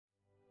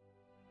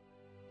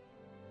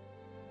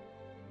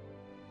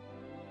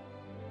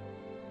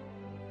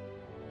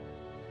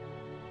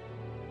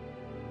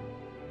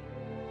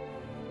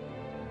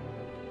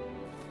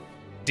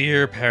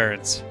Dear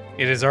parents,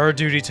 it is our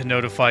duty to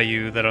notify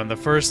you that on the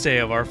first day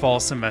of our fall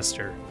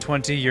semester,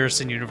 20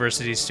 Yersin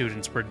University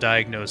students were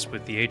diagnosed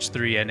with the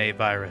H3N8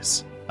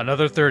 virus.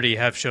 Another 30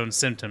 have shown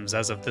symptoms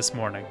as of this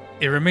morning.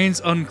 It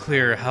remains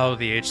unclear how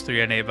the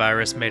H3N8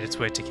 virus made its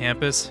way to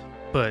campus,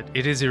 but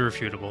it is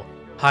irrefutable.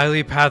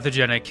 Highly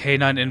pathogenic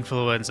canine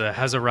influenza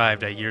has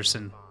arrived at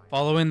Yersin.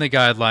 Following the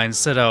guidelines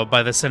set out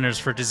by the Centers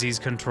for Disease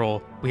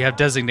Control, we have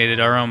designated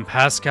our own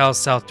Pascal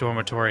South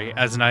Dormitory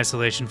as an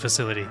isolation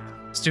facility.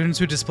 Students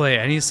who display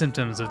any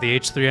symptoms of the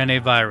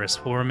H3N8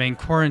 virus will remain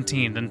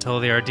quarantined until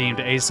they are deemed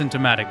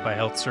asymptomatic by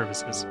health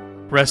services.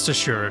 Rest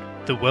assured,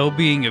 the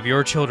well-being of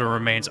your children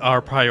remains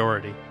our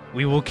priority.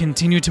 We will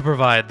continue to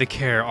provide the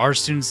care our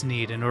students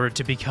need in order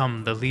to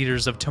become the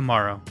leaders of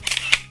tomorrow.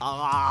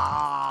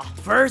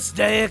 First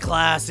day of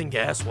class, and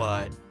guess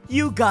what?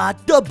 You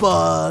got the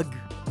bug.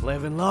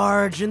 Living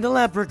large in the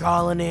leper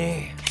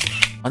colony.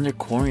 Under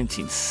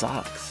quarantine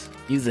sucks.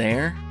 You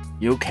there?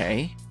 You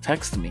okay?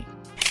 Text me.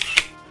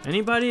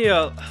 Anybody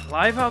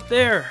live out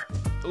there?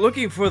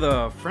 Looking for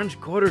the French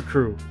Quarter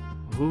crew.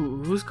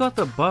 Who's got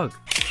the bug?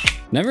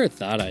 Never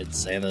thought I'd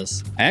say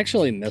this. I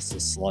actually missed the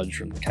sludge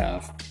from the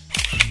caf.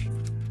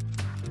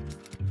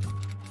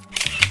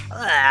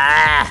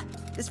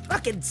 This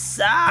fucking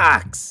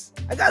sucks.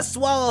 I gotta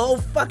swallow a whole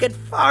fucking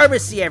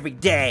pharmacy every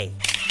day.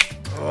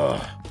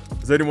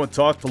 Has anyone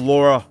talked to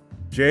Laura?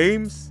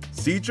 James?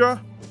 Cedra?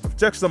 I've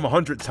texted them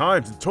 100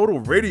 times in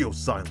total radio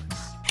silence.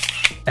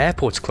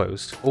 Airports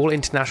closed, all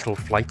international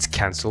flights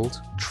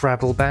cancelled,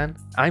 travel ban.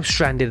 I'm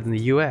stranded in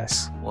the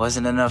US.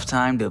 Wasn't enough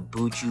time to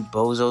boot you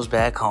bozos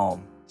back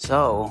home.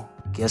 So,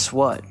 guess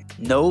what?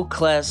 No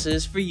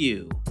classes for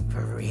you.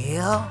 For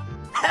real?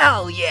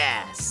 Hell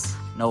yes!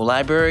 No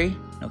library,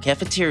 no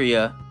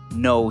cafeteria,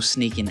 no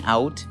sneaking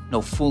out,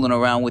 no fooling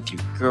around with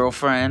your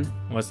girlfriend.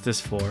 What's this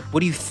for?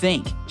 What do you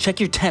think? Check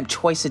your temp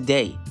twice a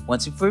day.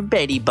 Once before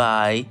beddy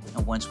bye,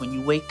 and once when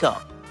you wake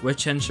up.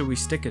 Which end should we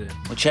stick it in?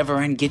 Whichever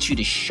end gets you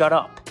to shut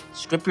up.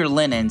 Strip your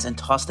linens and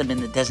toss them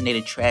in the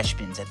designated trash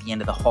bins at the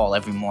end of the hall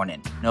every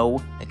morning.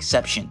 No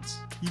exceptions.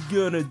 You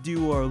gonna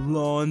do our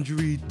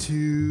laundry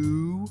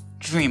too?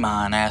 Dream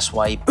on,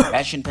 asswipe.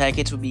 Ration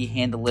packets will be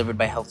hand-delivered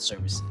by health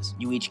services.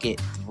 You each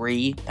get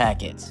 3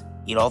 packets.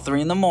 Eat all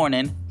 3 in the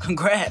morning.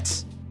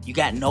 Congrats! You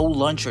got no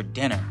lunch or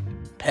dinner.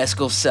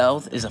 Pascal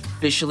South is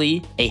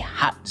officially a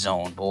hot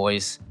zone,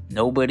 boys.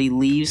 Nobody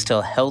leaves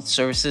till health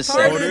services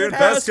say,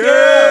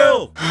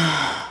 Pascal!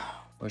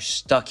 We're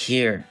stuck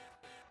here.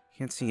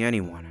 Can't see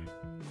anyone.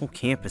 Whole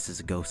campus is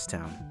a ghost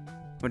town.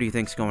 What do you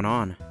think's going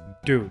on?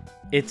 Dude,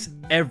 it's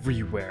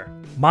everywhere.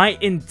 My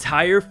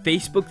entire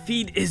Facebook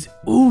feed is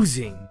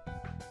oozing.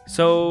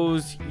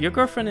 So's your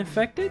girlfriend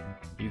infected?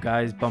 You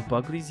guys bump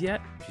uglies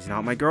yet? She's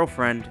not my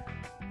girlfriend.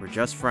 We're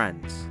just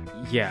friends.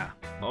 Yeah,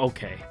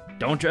 okay.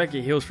 Don't drag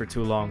your heels for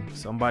too long.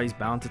 Somebody's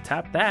bound to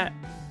tap that.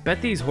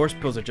 Bet these horse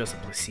pills are just a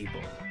placebo.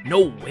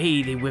 No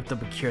way they whipped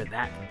up a cure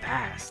that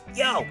fast.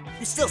 Yo,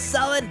 you still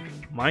selling?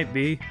 Might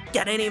be.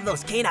 Got any of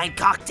those canine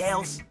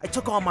cocktails? I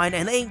took all mine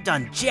and they ain't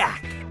done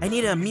jack. I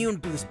need an immune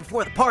boost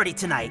before the party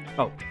tonight.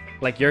 Oh,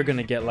 like you're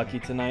gonna get lucky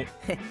tonight?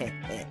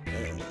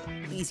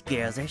 These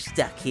girls are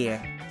stuck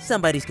here.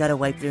 Somebody's gotta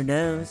wipe their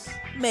nose.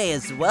 May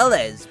as well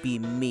as be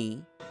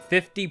me.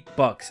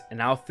 $50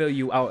 and I'll fill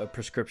you out a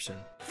prescription.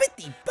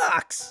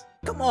 $50?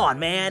 Come on,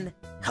 man.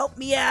 Help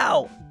me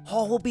out.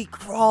 Hall will be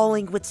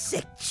crawling with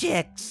sick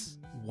chicks.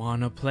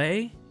 Wanna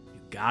play?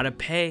 You gotta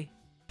pay.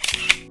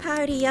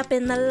 Party up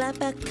in the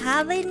leper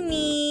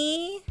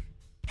colony.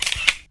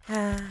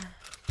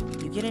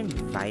 You get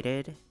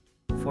invited?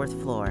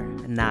 4th floor,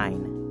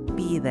 9.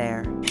 Be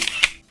there.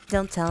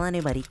 Don't tell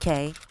anybody,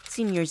 Kay.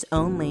 Seniors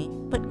only,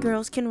 but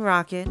girls can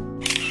rock it.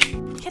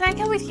 Can I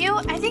come with you?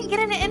 I didn't get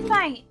an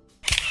invite.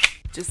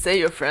 Just say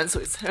you're friends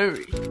with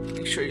Hurry.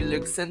 Make sure you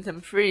look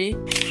symptom-free.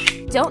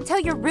 Don't tell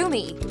your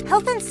roomie.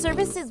 Health and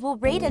Services will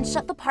raid and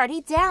shut the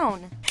party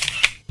down.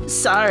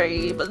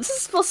 Sorry, but this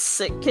is for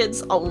sick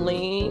kids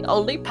only.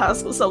 Only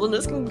Pascal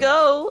Southerners can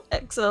go.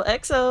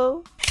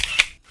 XOXO.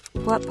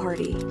 What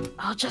party?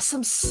 Oh, just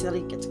some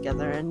silly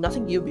get-together and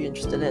nothing you'd be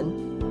interested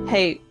in.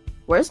 Hey,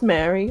 where's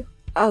Mary?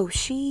 Oh,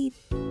 she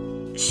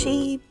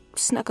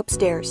snuck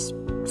upstairs.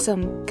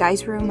 Some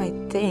guy's room, I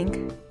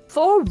think.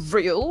 For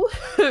real?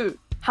 Who?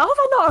 How have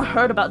I not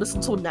heard about this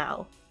until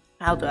now?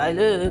 How do I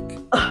look?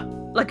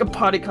 Like a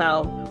party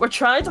clown. We're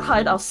trying to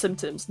hide our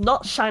symptoms,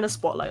 not shine a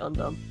spotlight on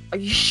them. Are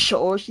you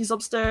sure she's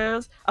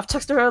upstairs? I've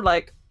texted her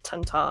like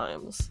 10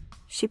 times.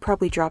 She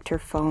probably dropped her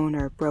phone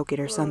or broke it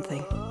or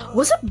something.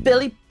 Was it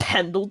Billy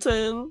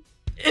Pendleton?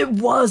 It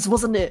was,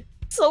 wasn't it?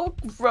 So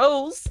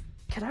gross.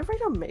 Can I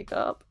rate her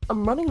makeup?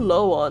 I'm running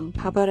low on...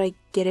 How about I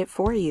get it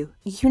for you?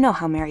 You know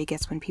how Mary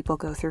gets when people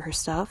go through her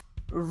stuff.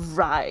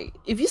 Right.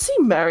 If you see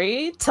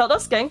Mary, tell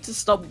that gang to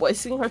stop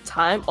wasting her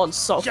time on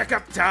soft.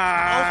 Check-up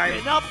time!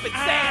 Open up and say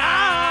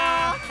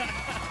ah!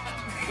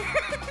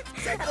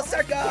 Circle,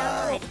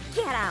 circle!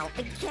 Get out!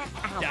 Get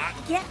out!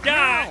 Get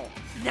out!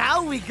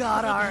 Now we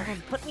got our...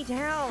 Put me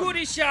down!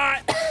 Booty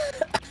shot!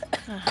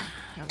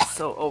 I'm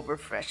so over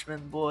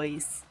freshmen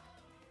boys.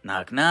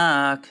 Knock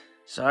knock.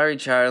 Sorry,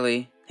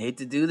 Charlie. Hate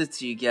to do this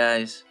to you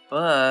guys,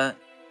 but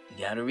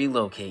we gotta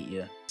relocate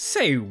you.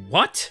 Say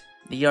what?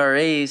 The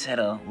RAs had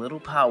a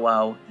little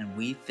powwow, and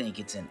we think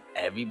it's in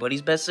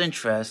everybody's best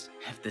interest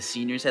if the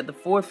seniors had the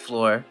 4th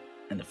floor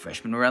and the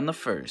freshmen were on the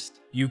 1st.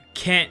 You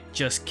can't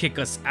just kick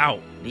us out.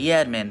 The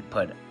admin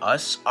put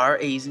us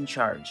RAs in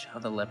charge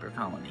of the leper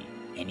colony.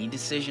 Any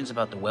decisions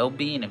about the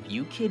well-being of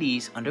you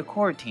kiddies under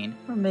quarantine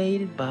were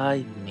made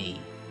by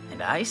me.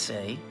 And I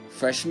say,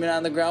 freshmen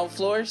on the ground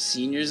floor,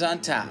 seniors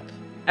on top.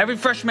 Every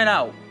freshman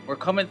out. We're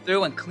coming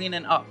through and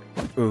cleaning up.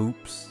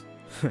 Oops.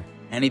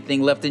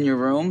 Anything left in your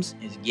rooms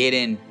is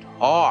getting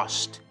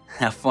tossed.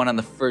 Have fun on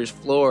the 1st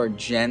floor,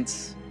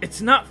 gents.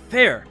 It's not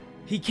fair.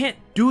 He can't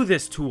do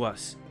this to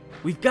us.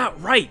 We've got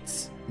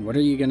rights. What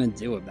are you gonna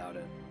do about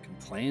it?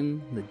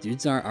 Complain? The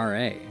dude's our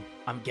RA.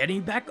 I'm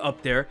getting back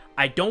up there.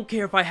 I don't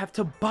care if I have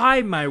to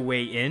buy my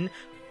way in.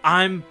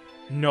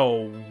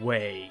 No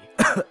way.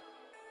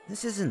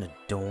 This isn't a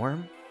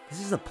dorm. This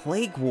is a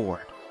plague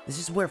ward. This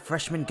is where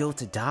freshmen go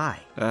to die.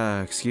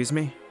 Excuse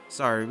me?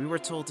 Sorry, we were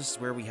told this is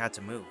where we had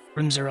to move.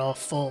 Rooms are all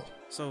full.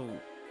 So,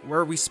 where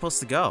are we supposed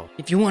to go?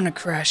 If you want to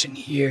crash in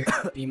here,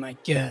 be my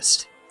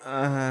guest.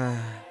 Have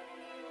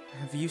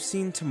you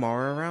seen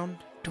Tamara around?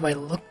 Do I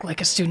look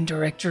like a student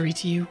directory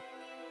to you?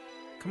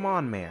 Come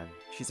on, man.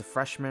 She's a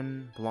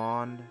freshman,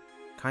 blonde,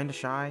 kinda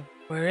shy.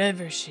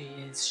 Wherever she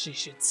is, she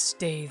should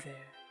stay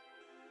there.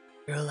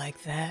 Girl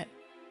like that,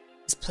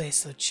 this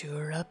place will chew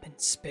her up and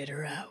spit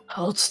her out.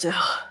 Hold still.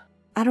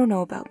 I don't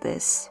know about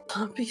this.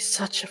 Don't be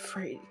such a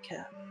fraidy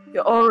cat.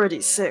 You're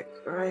already sick,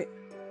 right?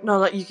 Not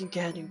like you can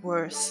get any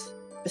worse.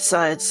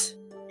 Besides,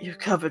 you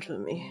covered for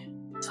me,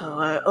 so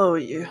I owe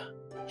you.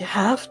 You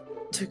have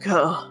to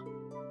go.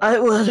 I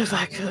would if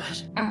I could.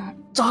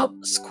 Stop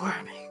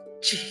squirming.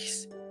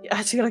 Jeez. You're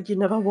acting like you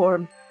never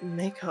wore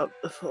makeup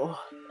before.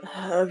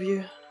 Have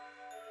you?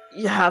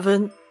 You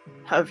haven't?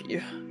 Have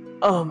you?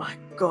 Oh my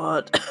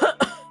god.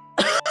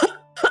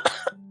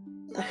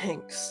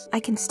 Thanks.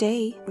 I can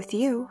stay with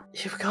you.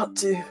 You've got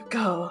to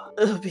go.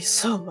 It'll be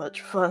so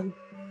much fun.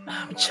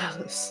 I'm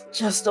jealous.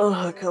 Just don't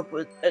hook up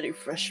with any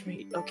fresh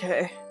meat,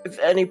 okay? If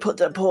any put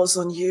their paws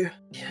on you,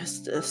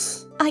 here's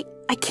this. I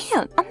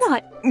can't. I'm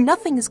not.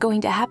 Nothing is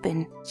going to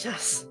happen.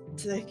 Just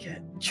take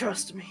it.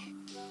 Trust me.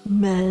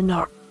 Men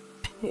are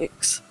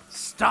pigs.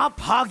 Stop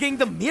hogging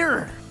the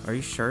mirror! Are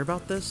you sure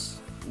about this?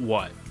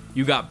 What?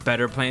 You got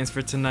better plans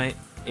for tonight?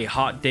 A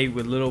hot date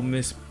with little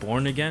Miss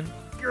Born Again?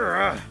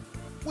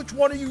 Which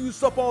one of you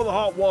used up all the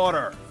hot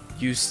water?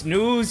 You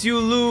snooze, you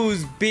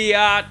lose,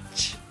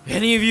 biatch.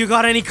 Any of you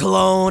got any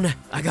cologne?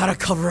 I gotta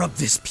cover up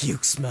this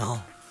puke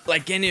smell.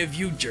 Like any of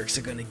you jerks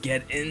are gonna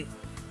get in.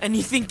 And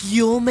you think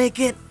you'll make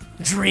it?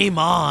 Dream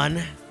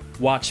on.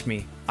 Watch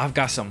me. I've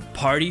got some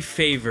party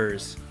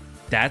favors.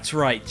 That's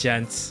right,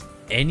 gents.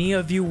 Any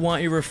of you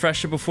want your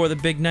refresher before the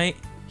big night?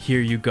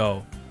 Here you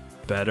go.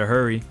 Better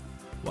hurry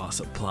while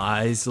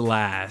supplies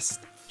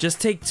last. Just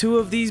take 2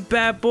 of these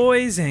bad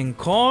boys and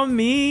call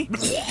me...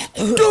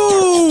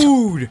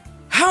 Dude!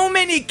 How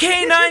many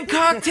canine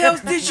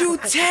cocktails did you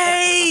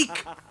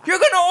take? You're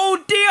gonna OD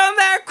on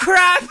that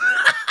crap!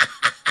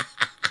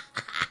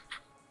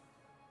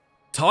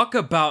 Talk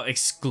about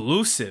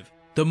exclusive.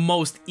 The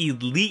most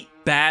elite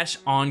bash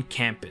on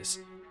campus.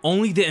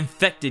 Only the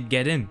infected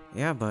get in.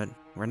 Yeah, but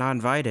we're not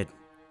invited.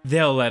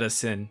 They'll let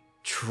us in.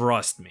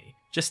 Trust me.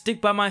 Just stick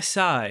by my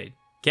side,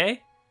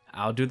 okay?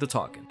 I'll do the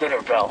talking.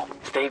 Dinner bell.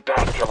 Stay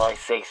back till I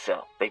say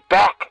so. Stay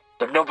back.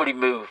 Don't nobody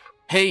move.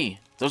 Hey,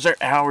 those are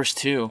ours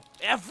too.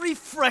 Every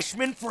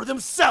freshman for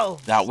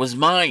themselves. That was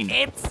mine.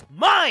 It's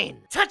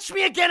mine. Touch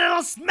me again and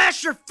I'll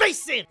smash your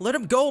face in. Let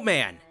him go,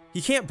 man.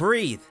 He can't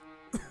breathe.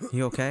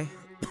 You okay?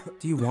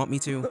 Do you want me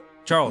to?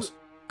 Charles,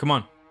 come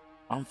on.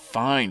 I'm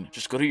fine.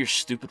 Just go to your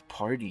stupid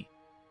party.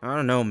 I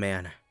don't know,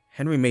 man.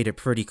 Henry made it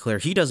pretty clear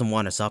he doesn't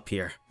want us up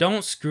here.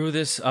 Don't screw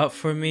this up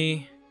for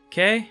me,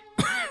 okay?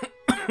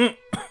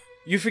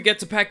 You forget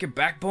to pack your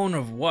backbone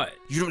or what?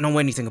 You don't know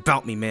anything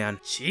about me,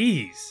 man.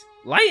 Jeez.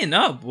 Lighten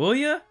up, will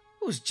ya?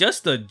 It was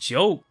just a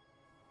joke.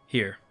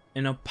 Here,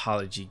 an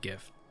apology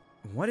gift.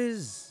 What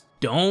is...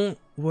 Don't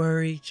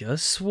worry,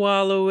 just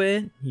swallow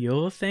it.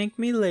 You'll thank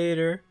me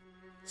later.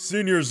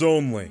 Seniors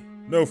only.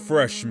 No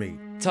fresh meat.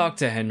 Talk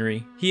to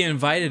Henry. He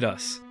invited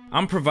us.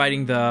 I'm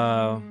providing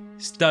the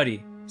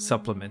study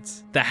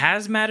supplements. The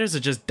hazmaters are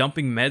just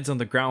dumping meds on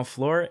the ground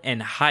floor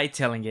and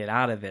hightailing it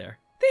out of there.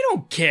 They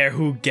don't care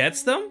who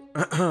gets them.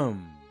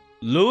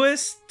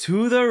 Lewis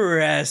to the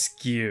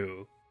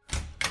rescue.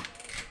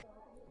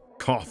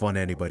 Cough on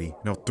anybody,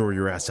 and I'll throw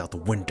your ass out the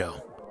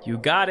window. You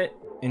got it.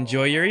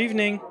 Enjoy your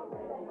evening.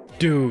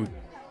 Dude,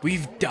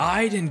 we've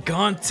died and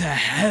gone to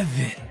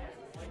heaven.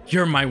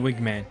 You're my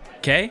wingman,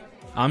 okay?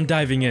 I'm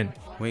diving in.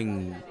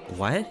 Wing...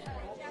 what?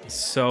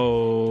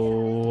 So,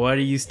 what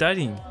are you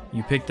studying?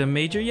 You picked a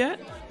major yet?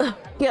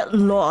 Get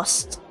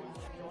lost.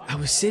 I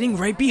was sitting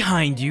right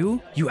behind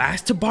you. You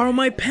asked to borrow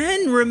my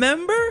pen,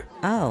 remember?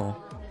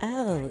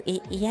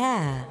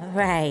 Yeah,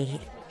 right.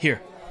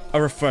 Here,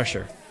 a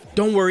refresher.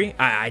 Don't worry,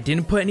 I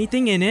didn't put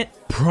anything in it.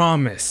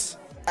 Promise.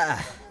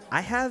 I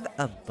have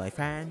a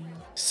boyfriend.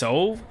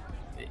 So,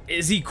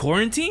 is he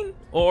quarantined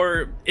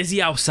or is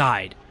he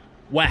outside?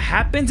 What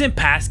happens in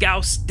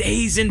Pascal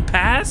stays in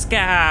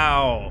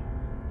Pascal.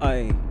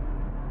 I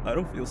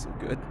don't feel so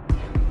good.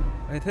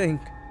 I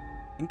think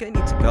I need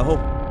to go.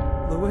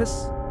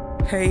 Lewis?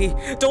 Hey,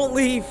 don't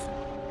leave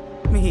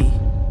me.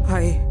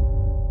 I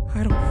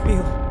don't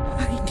feel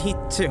I need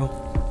to.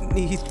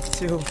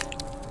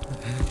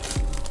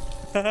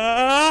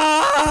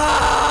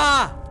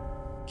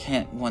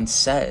 Kant once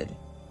said,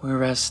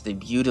 whereas the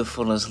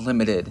beautiful is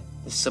limited,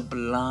 the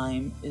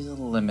sublime is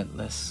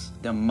limitless.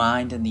 The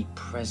mind in the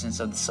presence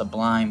of the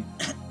sublime,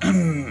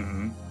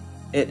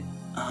 it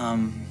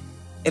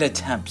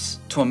attempts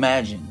to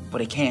imagine,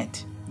 but it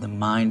can't. The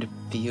mind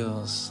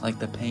feels like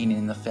the pain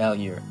in the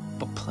failure,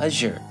 but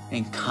pleasure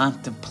in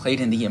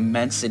contemplating the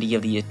immensity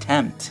of the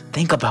attempt.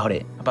 Think about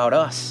it, about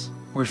us.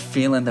 We're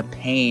feeling the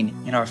pain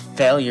in our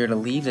failure to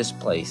leave this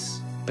place,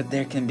 but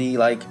there can be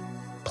like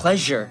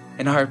pleasure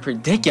in our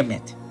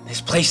predicament. This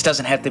place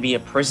doesn't have to be a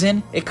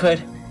prison. It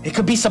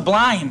could be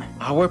sublime.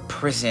 Our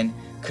prison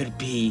could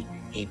be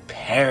a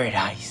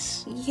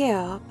paradise.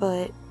 Yeah,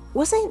 but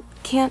wasn't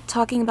Kant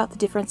talking about the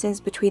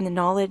differences between the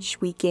knowledge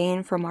we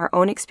gain from our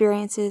own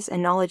experiences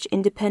and knowledge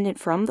independent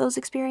from those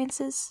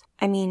experiences?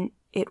 I mean,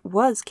 it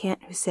was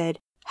Kant who said,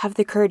 have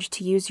the courage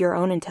to use your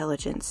own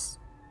intelligence,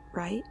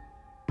 right?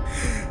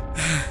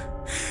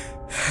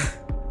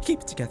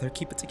 Keep it together,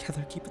 keep it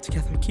together, keep it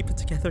together, keep it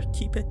together,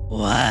 keep it.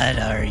 What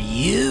are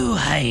you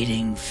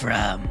hiding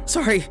from?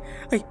 Sorry,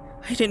 I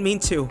didn't mean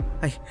to.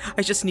 I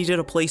just needed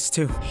a place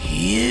to.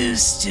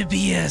 Used to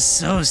be a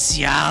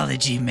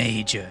sociology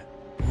major.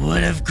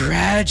 Would have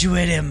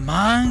graduated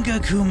manga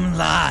cum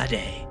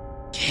laude.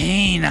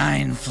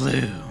 Canine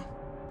flu.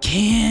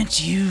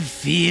 Can't you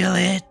feel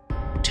it?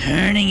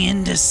 Turning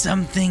into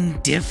something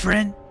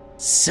different?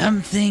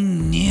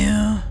 Something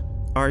new?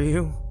 Are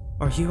you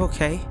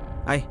okay?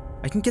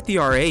 I can get the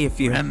RA if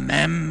you...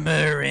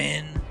 Remember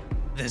in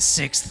the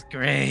 6th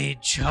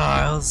grade,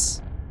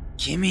 Charles?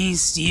 Kimmy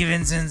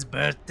Stevenson's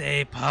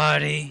birthday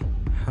party?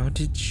 How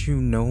did you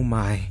know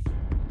my...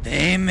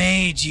 They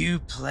made you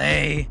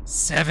play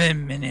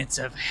 7 Minutes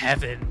of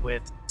Heaven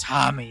with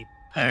Tommy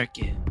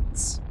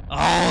Perkins.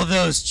 All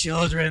those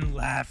children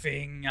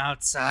laughing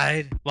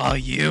outside while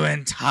you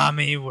and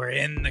Tommy were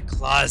in the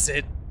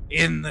closet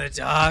in the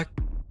dark.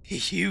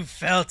 You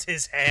felt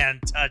his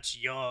hand touch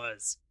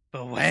yours.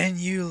 But when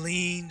you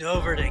leaned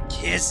over to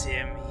kiss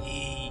him,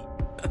 he...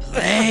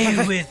 Play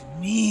with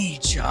me,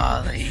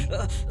 Charlie.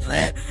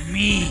 Let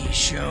me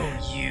show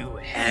you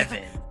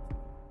heaven.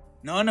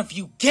 None of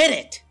you get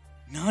it.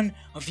 None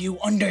of you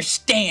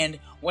understand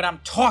what I'm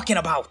talking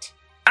about.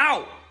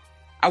 Out!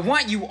 I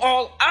want you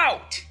all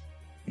out!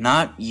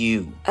 Not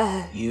you.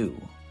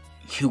 You.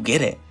 You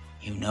get it.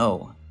 You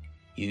know.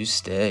 You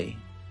stay.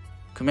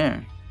 Come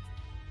here.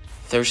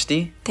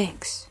 Thirsty?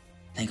 Thanks.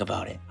 Think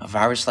about it. A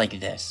virus like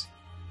this.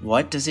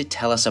 What does it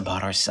tell us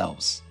about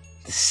ourselves?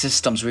 The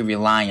systems we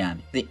rely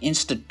on. The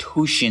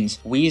institutions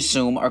we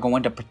assume are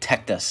going to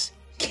protect us.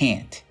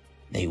 Can't.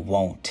 They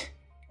won't.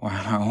 We're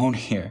on our own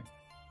here.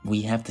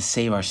 We have to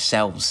save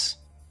ourselves.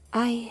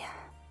 I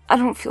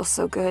don't feel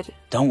so good.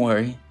 Don't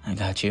worry. I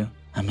got you.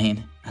 I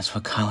mean, that's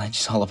what college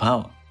is all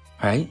about,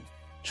 right?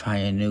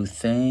 Trying new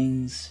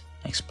things,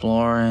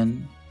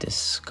 exploring,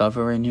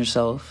 discovering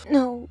yourself.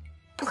 No,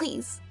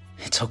 please.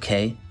 It's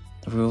okay.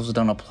 The rules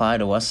don't apply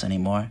to us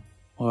anymore.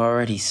 We're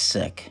already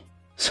sick.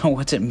 So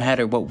what's it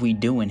matter what we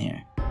do in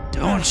here?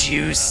 Don't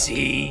you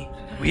see?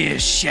 We're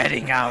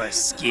shedding our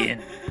skin.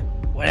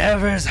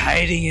 Whatever's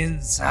hiding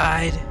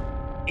inside,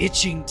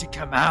 itching to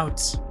come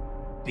out,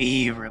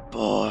 be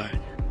reborn.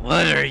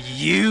 What are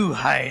you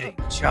hiding,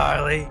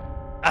 Charlie?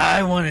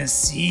 I want to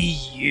see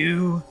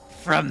you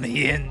from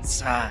the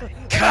inside.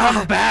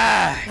 Come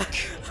back!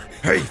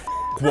 Hey,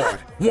 Quad,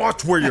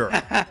 watch where you're...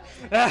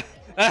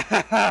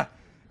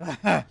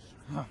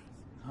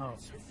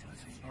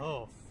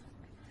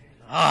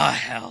 Ah,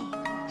 hell.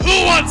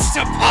 Who wants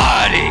to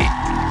party?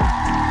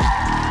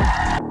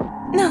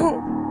 No.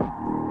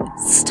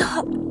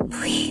 Stop,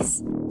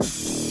 please.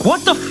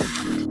 What the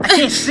f... I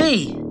can't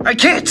see. I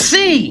can't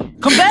see.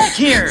 Come back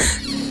here.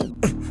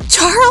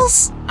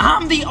 Charles?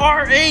 I'm the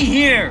RA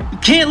here. You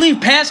can't leave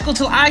Pascal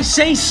till I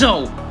say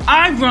so.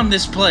 I run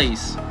this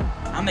place.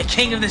 I'm the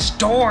king of this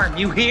dorm,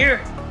 you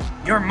hear?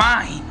 You're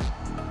mine.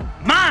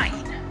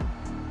 Mine.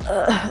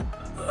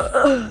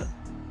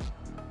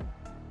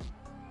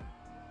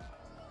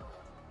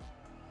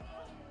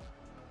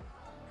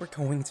 We're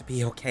going to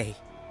be okay.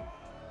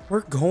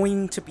 We're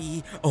going to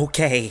be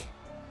okay.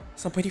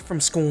 Somebody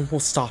from school will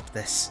stop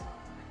this.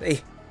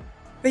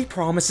 They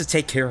promise to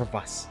take care of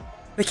us.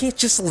 They can't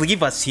just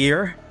leave us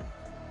here.